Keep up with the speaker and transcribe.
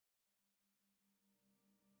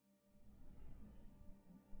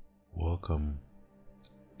Welcome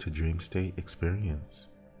to Dream State Experience.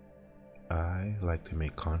 I like to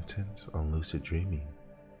make content on lucid dreaming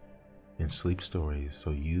and sleep stories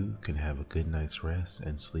so you can have a good night's rest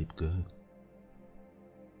and sleep good.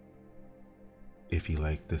 If you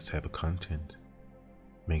like this type of content,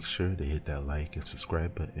 make sure to hit that like and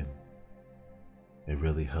subscribe button. It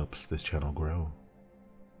really helps this channel grow.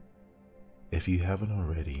 If you haven't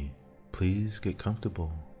already, please get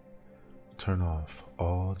comfortable. Turn off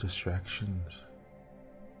all distractions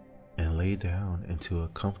and lay down into a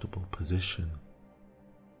comfortable position.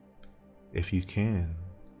 If you can,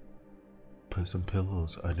 put some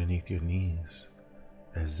pillows underneath your knees,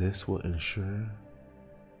 as this will ensure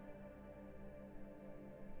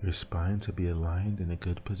your spine to be aligned in a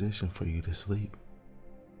good position for you to sleep.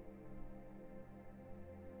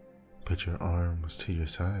 Put your arms to your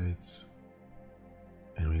sides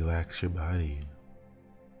and relax your body.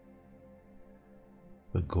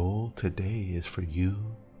 The goal today is for you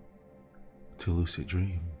to lucid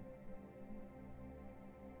dream.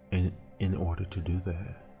 And in order to do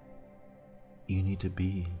that, you need to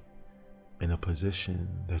be in a position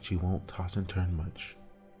that you won't toss and turn much.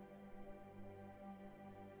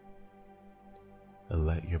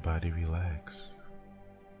 Let your body relax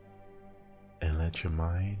and let your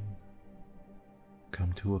mind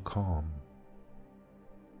come to a calm.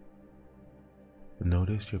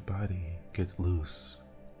 Notice your body get loose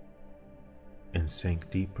and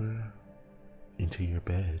sink deeper into your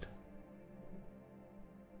bed.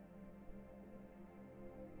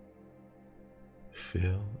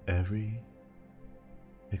 Feel every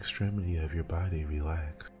extremity of your body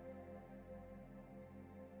relax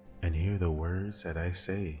and hear the words that I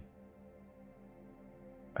say.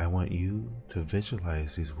 I want you to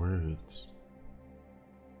visualize these words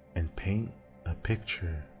and paint a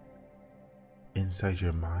picture inside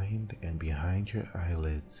your mind and behind your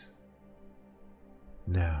eyelids.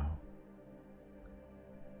 Now,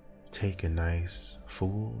 take a nice,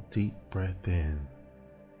 full, deep breath in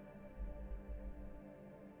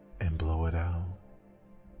and blow it out.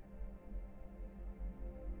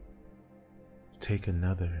 Take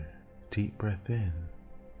another deep breath in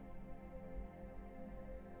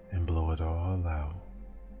and blow it all out.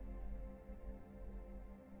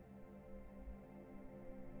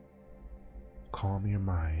 Calm your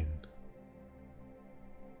mind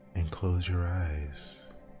and close your eyes.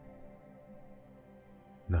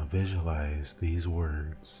 Now visualize these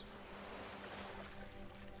words.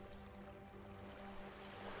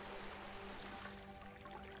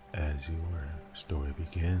 As your story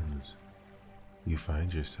begins, you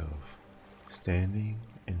find yourself standing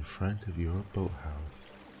in front of your boathouse,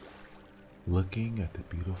 looking at the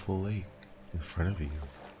beautiful lake in front of you.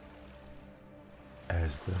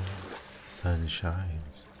 As the sun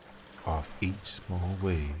shines off each small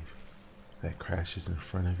wave that crashes in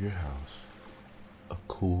front of your house, a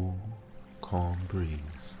cool, calm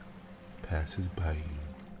breeze passes by you.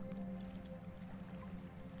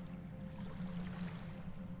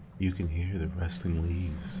 You can hear the rustling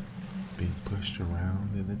leaves being pushed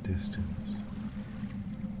around in the distance.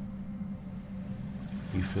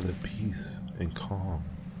 You feel at peace and calm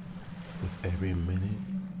with every minute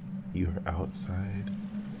you are outside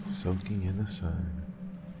soaking in the sun.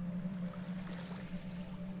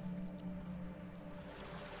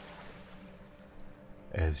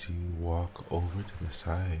 As you walk over to the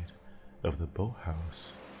side of the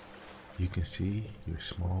boathouse, you can see your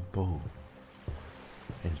small boat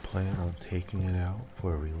and plan on taking it out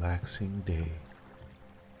for a relaxing day.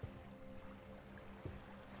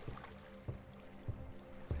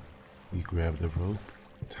 You grab the rope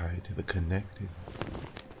tied to the connected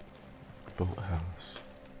boathouse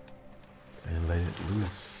and let it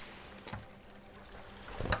loose.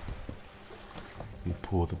 You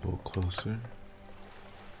pull the boat closer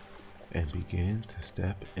and begin to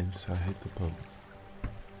step inside the boat.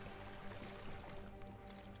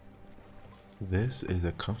 This is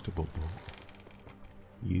a comfortable boat.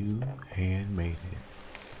 You handmade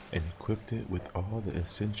it and equipped it with all the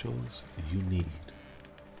essentials you need,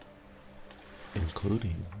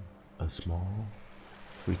 including a small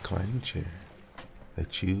reclining chair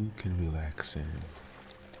that you can relax in.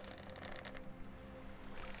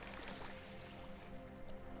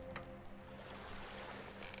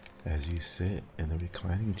 As you sit in the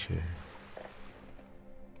reclining chair,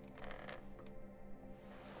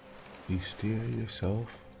 you steer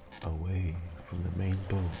yourself away from the main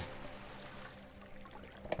boat.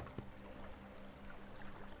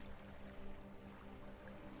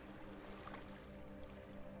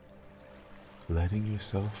 Letting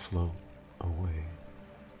yourself float away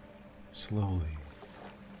slowly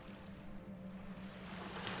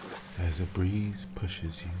as a breeze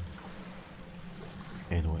pushes you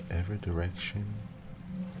in whatever direction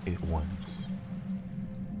it wants.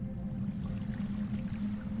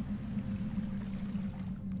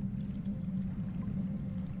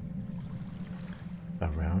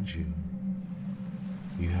 Around you,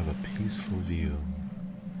 you have a peaceful view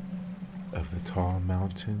of the tall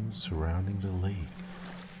mountains surrounding the lake,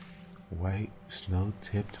 white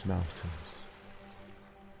snow-tipped mountains.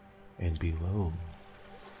 And below,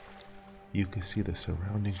 you can see the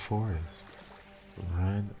surrounding forest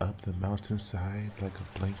run up the mountainside like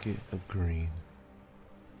a blanket of green,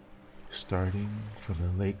 starting from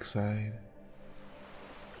the lakeside,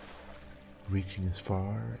 reaching as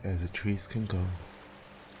far as the trees can go.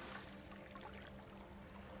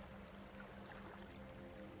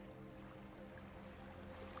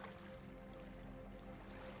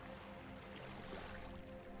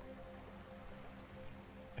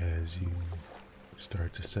 As you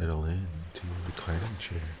start to settle into your reclining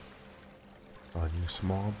chair on your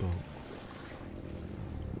small boat,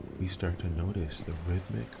 you start to notice the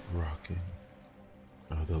rhythmic rocking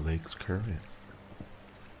of the lake's current.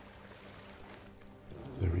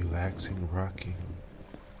 The relaxing rocking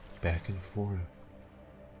back and forth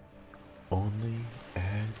only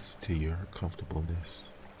adds to your comfortableness.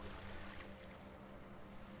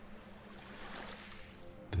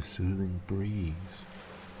 The soothing breeze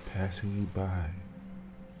passing you by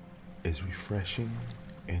is refreshing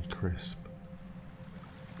and crisp.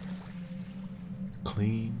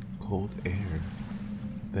 Clean, cold air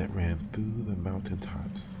that ran through the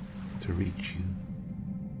mountaintops to reach you,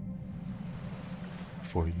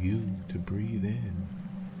 for you to breathe in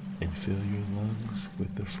and fill your lungs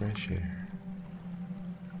with the fresh air.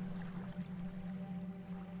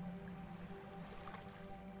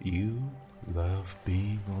 You love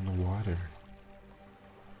being on the water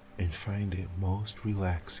and find it most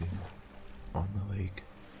relaxing on the lake.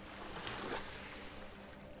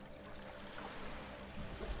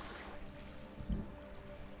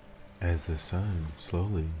 As the sun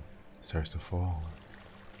slowly starts to fall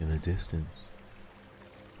in the distance,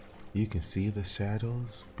 you can see the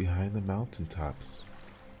shadows behind the mountaintops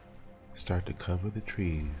start to cover the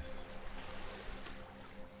trees.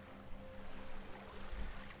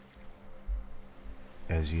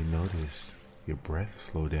 As you notice your breath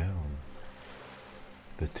slow down,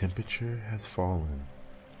 the temperature has fallen.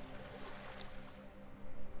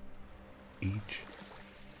 Each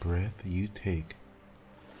breath you take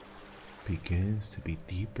begins to be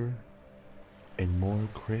deeper and more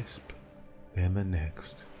crisp than the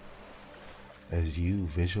next, as you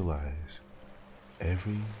visualize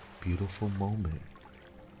every beautiful moment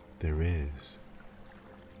there is.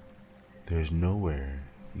 There's nowhere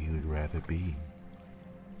you would rather be.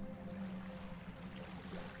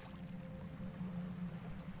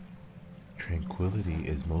 Tranquility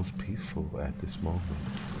is most peaceful at this moment.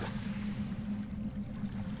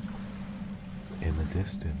 In the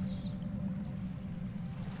distance,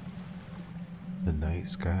 the night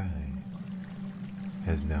sky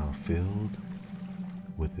has now filled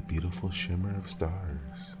with the beautiful shimmer of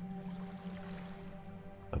stars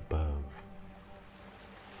above.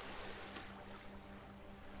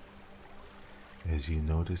 As you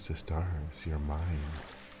notice the stars, your mind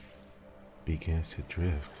begins to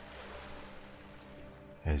drift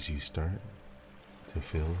as you start to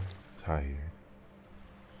feel tired.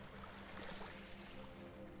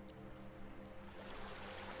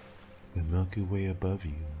 The Milky Way above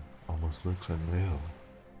you almost looks unreal,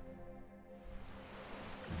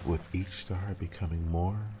 with each star becoming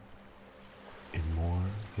more and more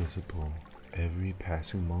visible every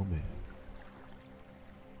passing moment.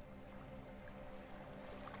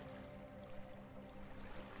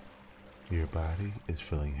 Your body is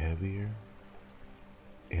feeling heavier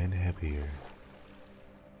and heavier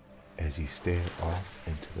as you stare off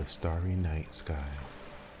into the starry night sky.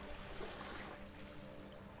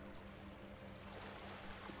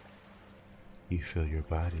 You feel your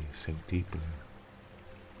body sink deeper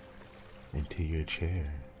into your chair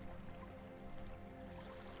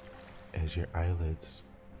as your eyelids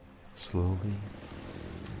slowly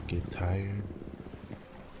get tired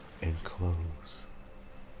and close.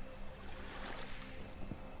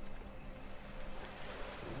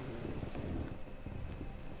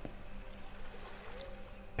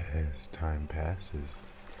 As time passes,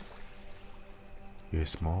 your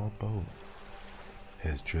small boat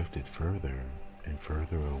has drifted further and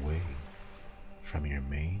further away from your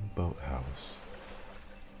main boathouse.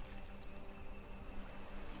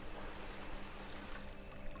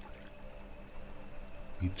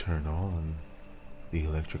 You turn on the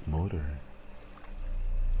electric motor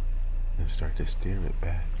and start to steer it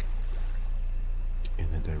back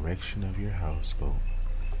in the direction of your houseboat,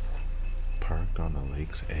 parked on the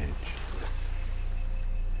lake's edge.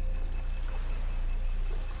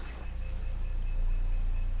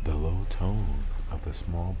 The low tone of the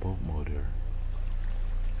small boat motor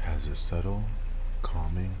has a subtle,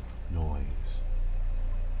 calming noise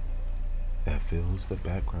that fills the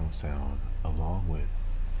background sound along with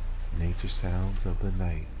nature sounds of the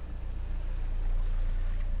night.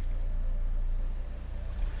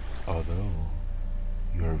 Although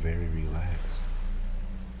you are very relaxed,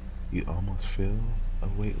 you almost feel a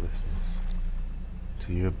weightlessness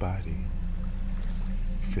to your body,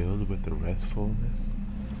 filled with the restfulness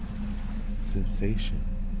sensation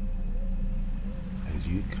as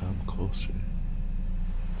you come closer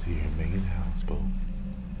to your main houseboat.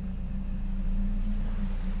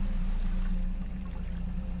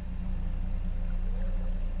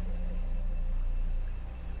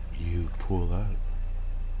 You pull up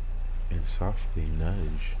and softly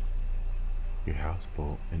nudge your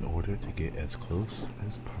houseboat in order to get as close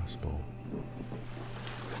as possible.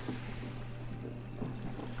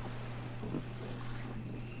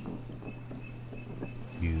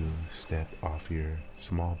 You step off your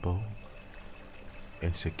small boat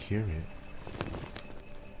and secure it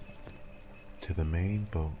to the main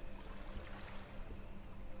boat.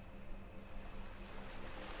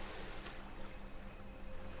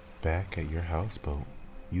 Back at your houseboat,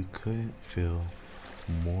 you couldn't feel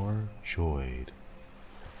more joyed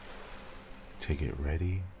to get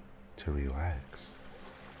ready to relax.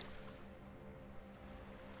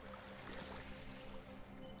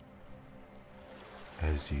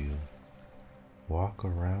 As you walk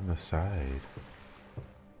around the side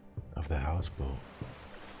of the houseboat,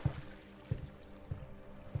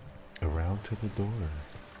 around to the door,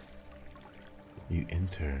 you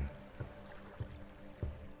enter.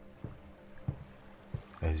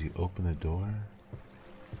 As you open the door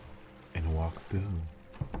and walk through,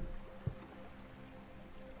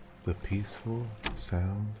 the peaceful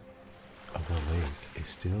sound of the lake is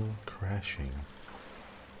still crashing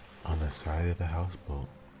on the side of the houseboat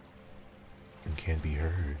and can be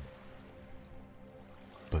heard,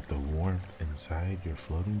 but the warmth inside your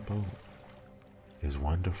floating boat is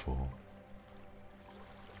wonderful.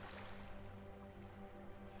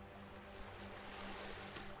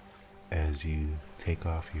 As you take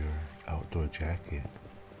off your outdoor jacket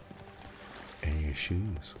and your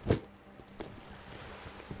shoes,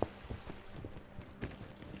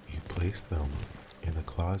 you place them in the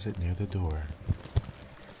closet near the door.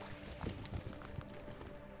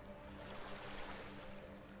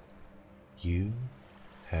 You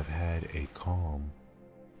have had a calm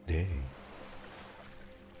day,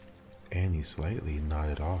 and you slightly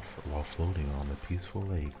nodded off while floating on the peaceful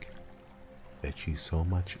lake that you so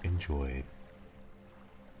much enjoyed.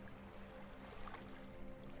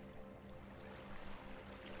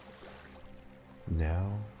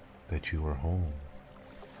 Now that you are home,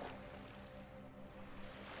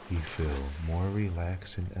 you feel more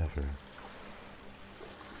relaxed than ever.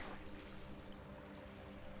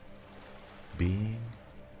 Being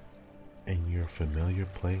in your familiar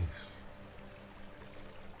place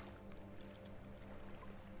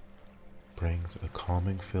brings a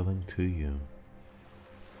calming feeling to you.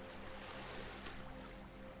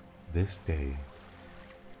 This day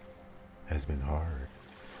has been hard.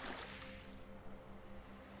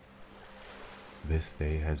 This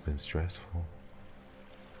day has been stressful.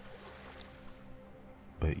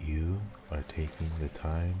 But you are taking the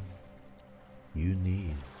time you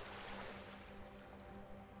need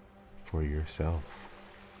for yourself.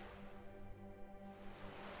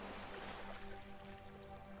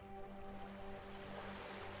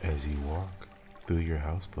 As you walk through your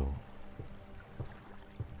houseboat,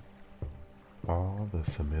 all the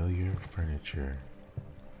familiar furniture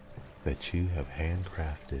that you have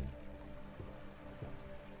handcrafted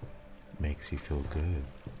makes you feel good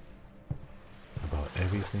about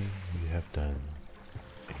everything you have done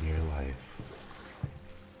in your life.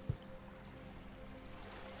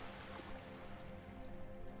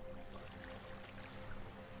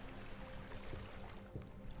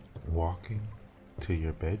 Walking to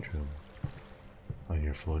your bedroom on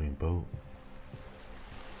your floating boat,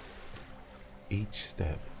 each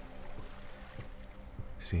step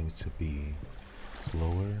seems to be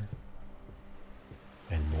slower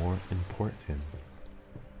and more important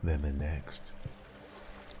than the next.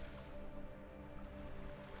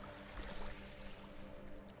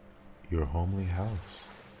 Your homely house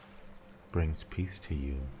brings peace to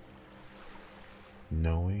you,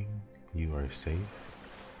 knowing you are safe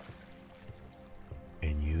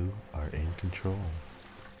and you are in control.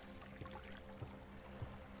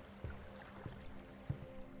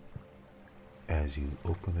 as you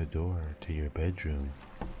open the door to your bedroom.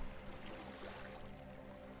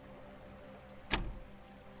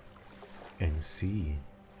 And see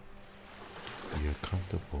your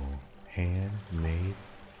comfortable handmade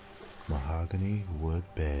mahogany wood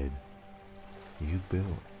bed you built.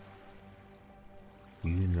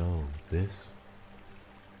 You know this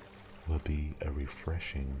will be a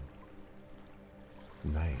refreshing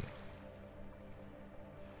night.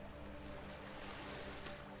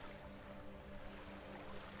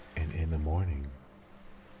 And in the morning,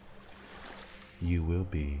 you will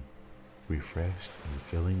be refreshed and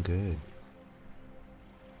feeling good.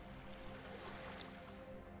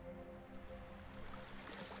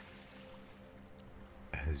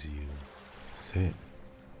 As you sit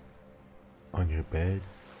on your bed,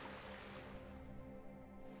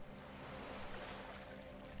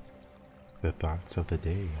 the thoughts of the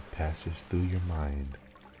day passes through your mind.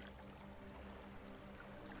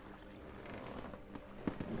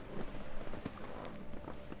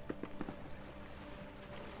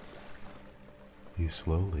 You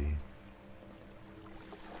slowly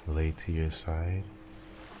lay to your side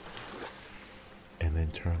and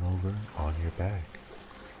then turn over on your back,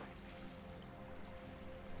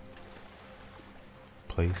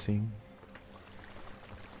 placing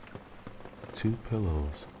 2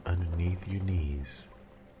 pillows underneath your knees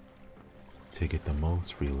to get the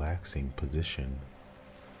most relaxing position.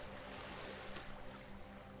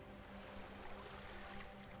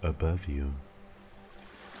 Above you,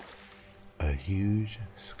 a huge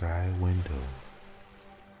sky window.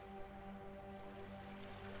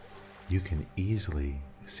 You can easily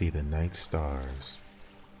see the night stars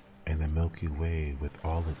and the Milky Way with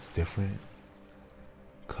all its different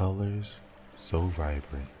colors so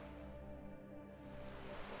vibrant.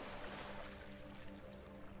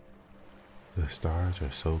 The stars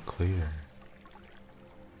are so clear,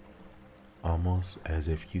 almost as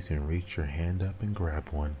if you can reach your hand up and grab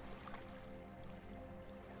one.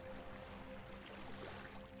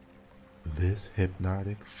 This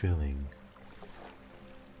hypnotic feeling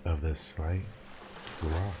of the slight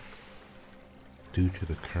rock due to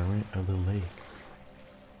the current of the lake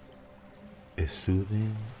is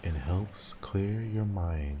soothing and helps clear your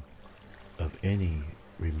mind of any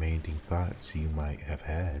remaining thoughts you might have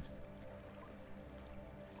had.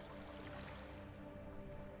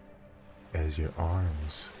 As your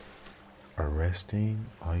arms are resting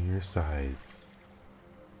on your sides,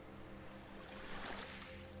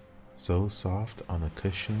 so soft on the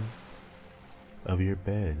cushion of your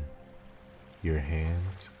bed, your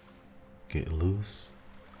hands get loose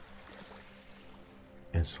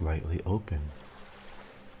and slightly open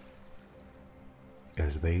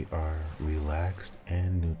as they are relaxed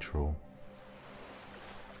and neutral.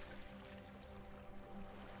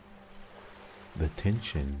 The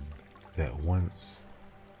tension that once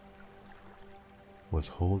was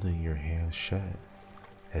holding your hands shut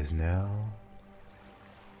has now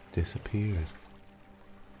disappeared.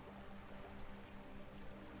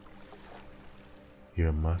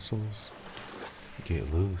 Your muscles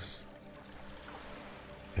get loose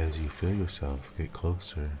as you feel yourself get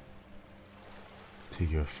closer to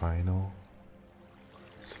your final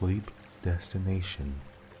sleep destination.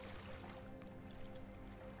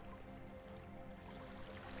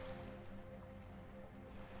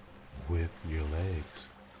 With your legs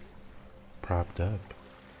propped up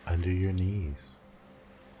under your knees,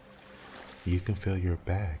 you can feel your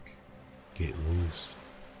back get loose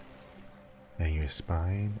and your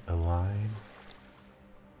spine align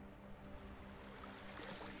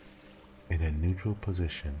in a neutral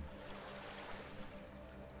position.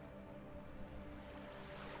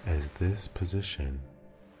 As this position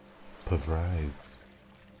provides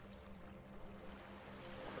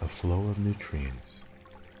a flow of nutrients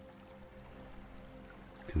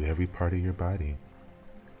to every part of your body.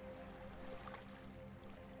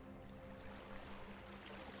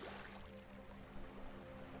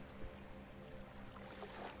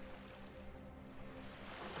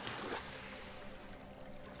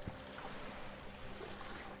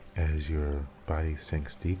 As your body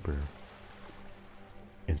sinks deeper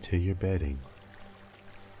into your bedding,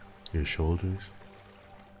 your shoulders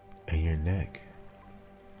and your neck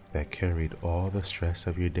that carried all the stress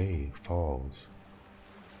of your day falls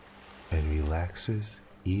and relaxes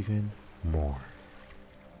even more,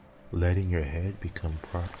 letting your head become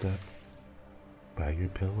propped up by your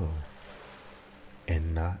pillow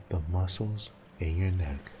and not the muscles in your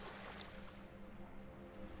neck.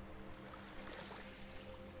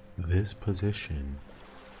 This position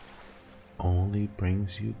only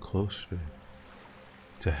brings you closer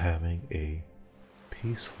to having a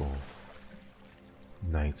peaceful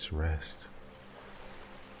night's rest.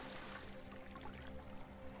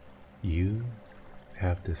 You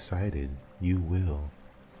have decided you will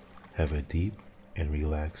have a deep and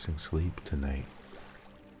relaxing sleep tonight.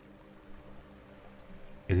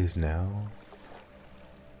 It is now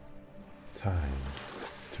time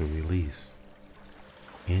to release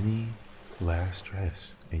any last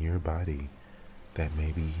stress in your body that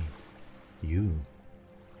maybe you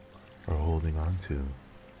are holding on to.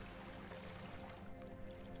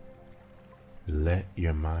 Let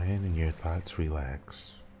your mind and your thoughts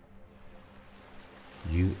relax.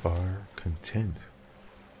 You are content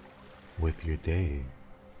with your day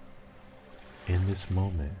in this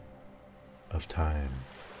moment of time.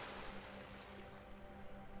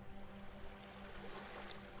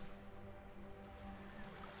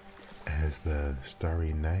 As the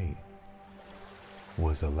starry night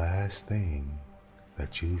was the last thing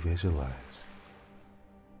that you visualized,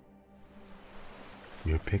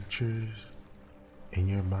 your pictures in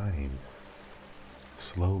your mind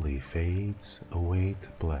slowly fades away to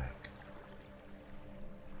black,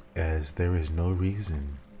 as there is no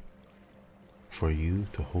reason for you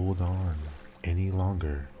to hold on any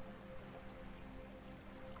longer.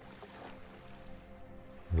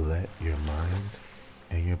 Let your mind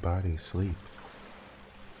and your body sleep.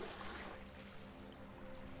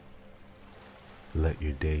 Let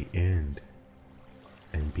your day end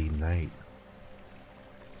and be night.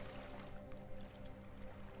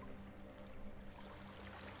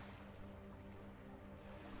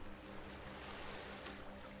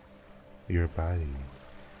 Your body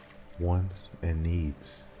wants and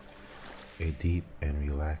needs a deep and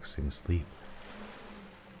relaxing sleep.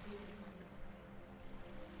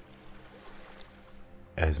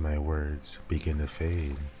 As my words begin to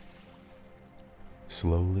fade,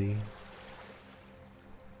 slowly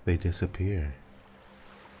they disappear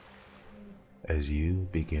as you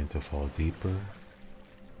begin to fall deeper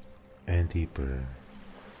and deeper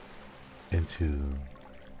into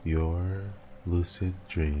your lucid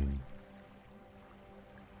dream.